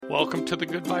Welcome to the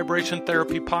Good Vibration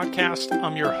Therapy Podcast.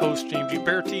 I'm your host, James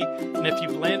Uberti, and if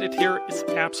you've landed here, it's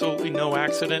absolutely no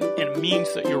accident, and it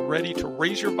means that you're ready to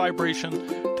raise your vibration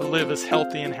to live as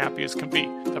healthy and happy as can be.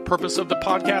 The purpose of the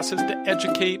podcast is to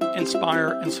educate,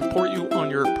 inspire, and support you on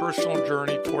your personal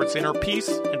journey towards inner peace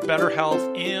and better health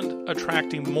and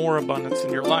attracting more abundance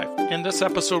in your life. In this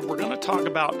episode, we're going to talk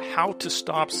about how to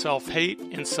stop self-hate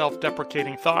and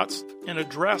self-deprecating thoughts and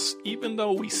address, even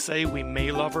though we say we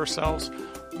may love ourselves,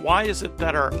 why is it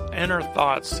that our inner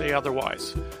thoughts say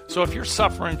otherwise? So if you're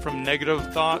suffering from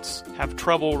negative thoughts, have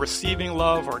trouble receiving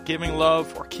love or giving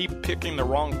love, or keep picking the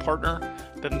wrong partner,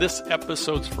 then this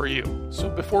episode's for you. So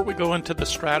before we go into the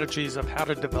strategies of how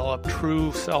to develop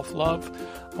true self-love,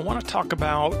 I want to talk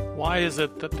about why is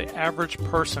it that the average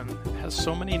person has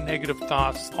so many negative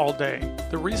thoughts all day.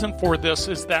 The reason for this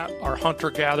is that our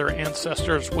hunter-gatherer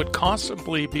ancestors would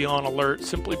constantly be on alert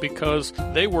simply because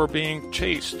they were being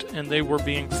chased and they were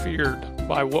being feared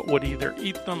by what would either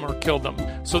eat them or kill them.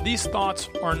 So these thoughts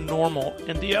are normal.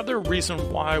 And the other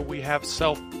reason why we have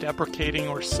self-deprecating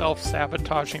or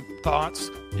self-sabotaging thoughts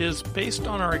is based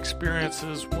on our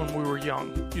experiences when we were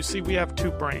young. You see, we have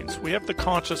two brains. We have the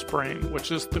conscious brain, which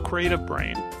is the creative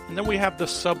brain, and then we have the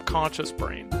subconscious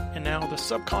brain. And now the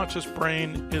subconscious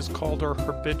brain is called our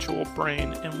habitual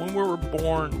brain. And when we were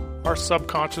born, our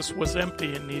subconscious was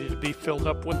empty and needed to be filled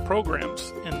up with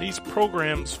programs. And these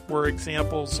programs were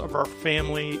examples of our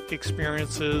family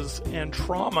experiences and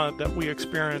trauma that we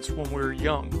experienced when we were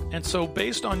young. And so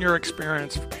based on your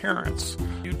experience with parents,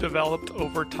 you developed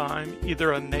over time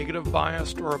either a negative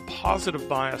bias or a positive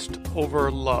bias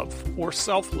over love, or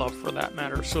self-love for that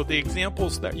matter. So the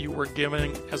examples that you were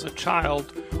given as a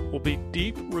child will be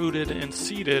deep-rooted and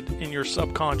seated in your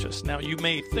subconscious. Now, you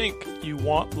may think you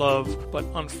want love, but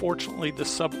unfortunately the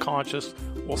subconscious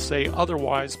will say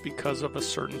otherwise because of a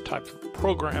certain type of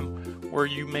program where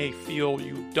you may feel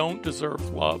you don't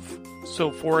deserve love.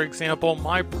 So, for example,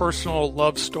 my personal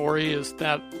love story is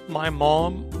that my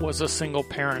mom was a single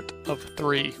parent of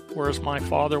 3, whereas my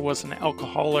father was an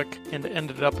alcoholic and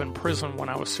ended up in prison when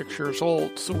I was 6 years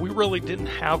old. So we really didn't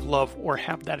have love or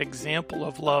have that example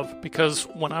of love, because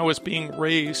when I was being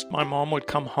raised, my mom would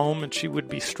come home and she would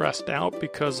be stressed out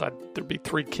because there'd be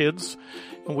 3 kids.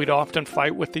 And we'd often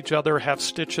fight with each other, have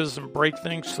stitches and break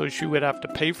things, so she would have to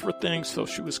pay for things, so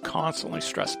she was constantly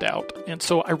stressed out. And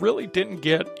so I really didn't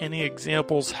get any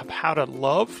examples of how to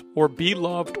love or be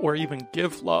loved or even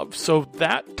give love. So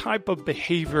that type of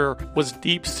behavior was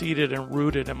deep-seated and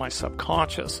rooted in my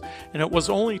subconscious. And it was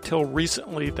only till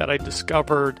recently that I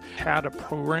discovered I had a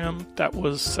program that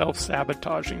was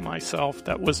self-sabotaging myself,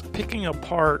 that was picking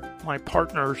apart my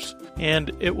partners.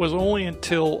 And it was only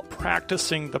until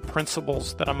practicing the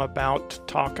principles that I'm about to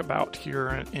talk about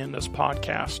here in this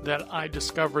podcast that I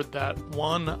discovered that,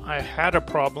 one, I had a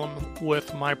problem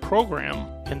with my program,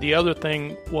 and the other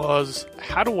thing was,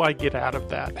 how do I get out of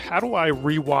that? How do I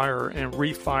rewire and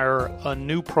refire a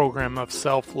new program of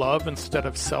self-love instead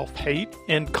of self-hate,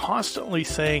 and constantly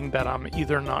saying that I'm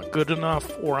either not good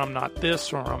enough, or I'm not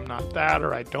this, or I'm not that,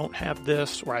 or I don't have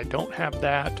this, or I don't have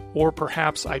that, or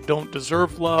perhaps I don't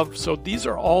deserve love. So these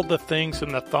are all the things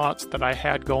and the thoughts that I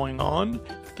had going on.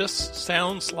 If this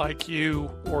sounds like you,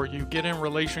 or you get in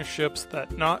relationships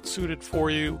that not suited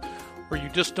for you, or you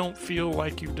just don't feel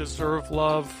like you deserve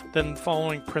love, then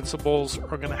following principles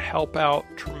are going to help out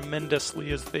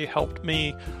tremendously, as they helped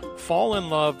me fall in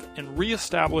love and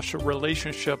reestablish a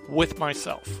relationship with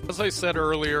myself. As I said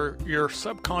earlier, your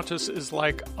subconscious is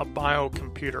like a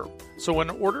biocomputer. So in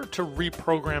order to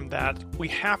reprogram that, we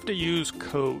have to use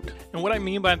code. And what I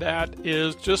mean by that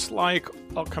is, just like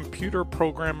a computer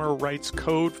programmer writes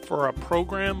code for a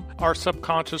program, our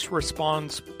subconscious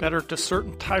responds better to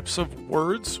certain types of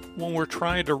words when we're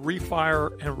trying to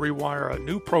refire and rewire a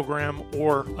new program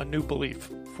or a new belief.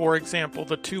 For example,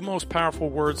 the 2 most powerful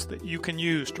words that you can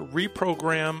use to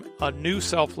reprogram a new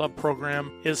self-love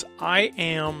program is I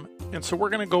am. And so we're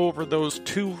going to go over those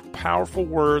 2 powerful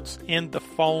words in the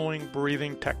following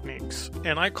breathing techniques.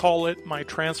 And I call it my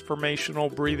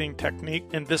transformational breathing technique,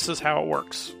 and this is how it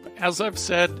works. As I've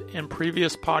said in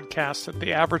previous podcasts, that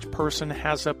the average person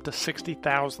has up to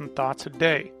 60,000 thoughts a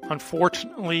day.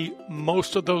 Unfortunately,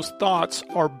 most of those thoughts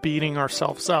are beating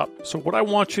ourselves up. So what I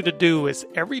want you to do is,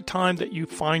 every time that you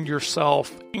find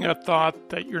yourself in a thought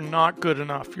that you're not good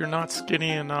enough, you're not skinny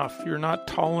enough, you're not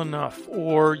tall enough,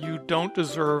 or you don't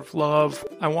deserve love,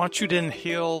 I want you to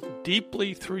inhale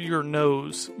deeply through your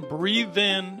nose, breathe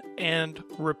in, and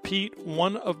repeat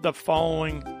one of the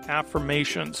following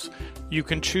affirmations. You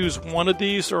can choose one of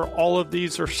these or all of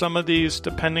these or some of these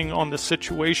depending on the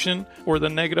situation or the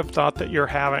negative thought that you're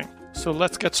having. So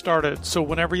let's get started. So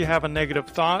whenever you have a negative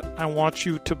thought, I want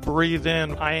you to breathe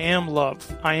in, I am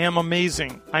love. I am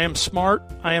amazing. I am smart.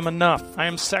 I am enough. I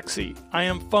am sexy. I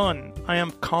am fun. I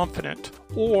am confident.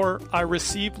 Or I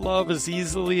receive love as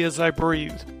easily as I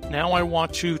breathe. Now I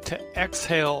want you to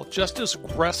exhale just as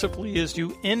aggressively as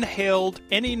you inhaled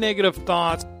any negative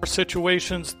thoughts or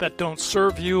situations that don't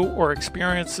serve you or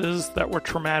experiences that were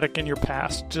traumatic in your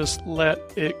past. Just let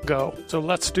it go. So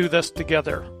let's do this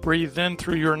together. Breathe in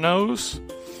through your nose.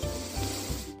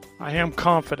 I am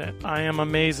confident. I am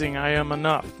amazing. I am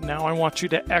enough. Now I want you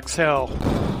to exhale.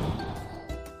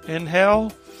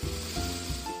 Inhale.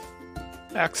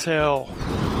 Exhale.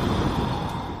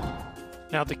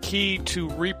 Now, the key to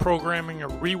reprogramming or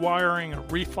rewiring or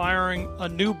refiring a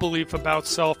new belief about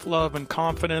self-love and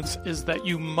confidence is that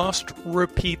you must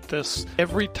repeat this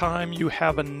every time you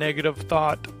have a negative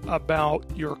thought about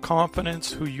your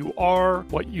confidence, who you are,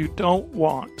 what you don't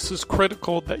want. This is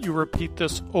critical that you repeat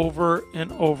this over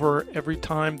and over every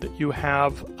time that you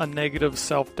have a negative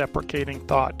self-deprecating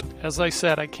thought. As I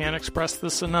said, I can't express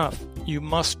this enough. You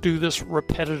must do this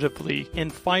repetitively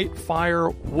and fight fire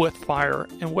with fire.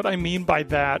 And what I mean by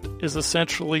that is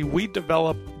essentially we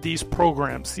develop these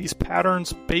programs, these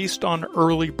patterns based on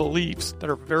early beliefs that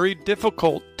are very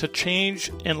difficult to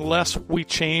change unless we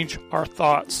change our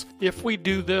thoughts. If we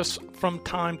do this from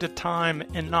time to time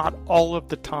and not all of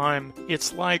the time,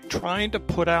 it's like trying to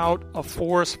put out a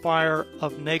forest fire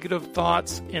of negative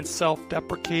thoughts and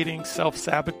self-deprecating,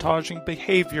 self-sabotaging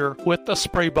behavior with a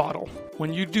spray bottle.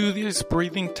 When you do this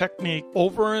breathing technique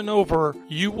over and over,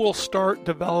 you will start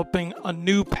developing a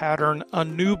new pattern, a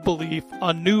new belief,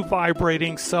 a new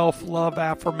vibrating self-love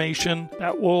affirmation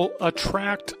that will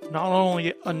attract not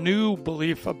only a new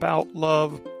belief about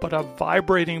love, but a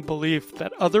vibrating belief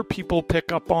that other people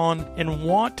pick up on and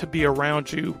want to be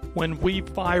around you. When we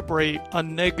vibrate a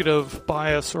negative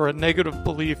bias or a negative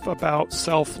belief about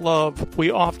self-love,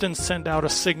 we often send out a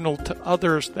signal to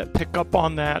others that pick up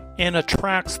on that and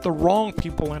attracts the wrong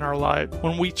people in our life.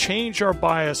 When we change our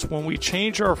bias, when we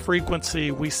change our frequency,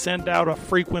 we send out a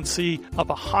frequency of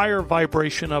a higher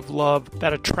vibration of love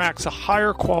that attracts a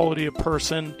higher quality of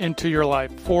person into your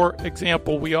life. For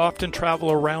example, we often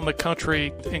travel around the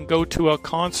country and go to a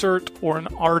concert or an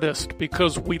artist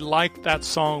because we like that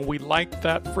song, we like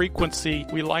that frequency,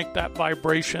 we like that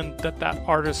vibration that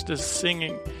artist is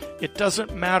singing. It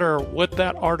doesn't matter what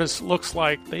that artist looks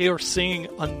like, they are singing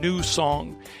a new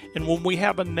song. And when we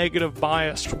have a negative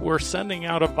bias, we're sending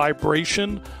out a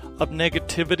vibration of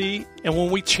negativity. And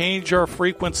when we change our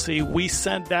frequency, we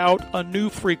send out a new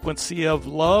frequency of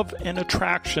love and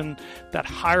attraction that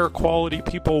higher quality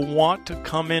people want to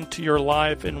come into your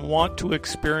life and want to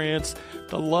experience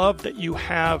the love that you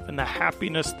have and the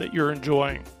happiness that you're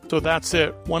enjoying. So that's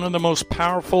it. One of the most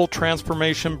powerful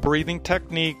transformation breathing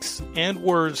techniques and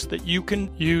words that you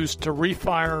can use to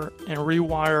refire and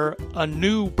rewire a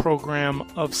new program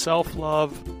of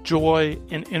self-love, joy,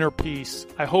 and inner peace.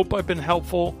 I hope I've been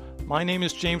helpful. My name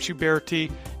is James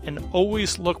Huberti, and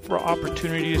always look for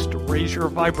opportunities to raise your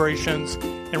vibrations.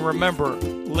 And remember,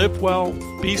 live well,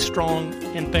 be strong,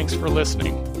 and thanks for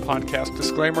listening. Podcast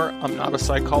disclaimer, I'm not a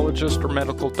psychologist or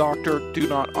medical doctor, do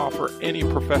not offer any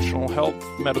professional help,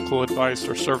 medical advice,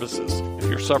 or services. If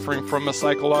you're suffering from a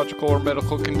psychological or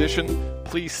medical condition,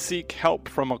 please seek help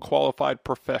from a qualified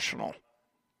professional.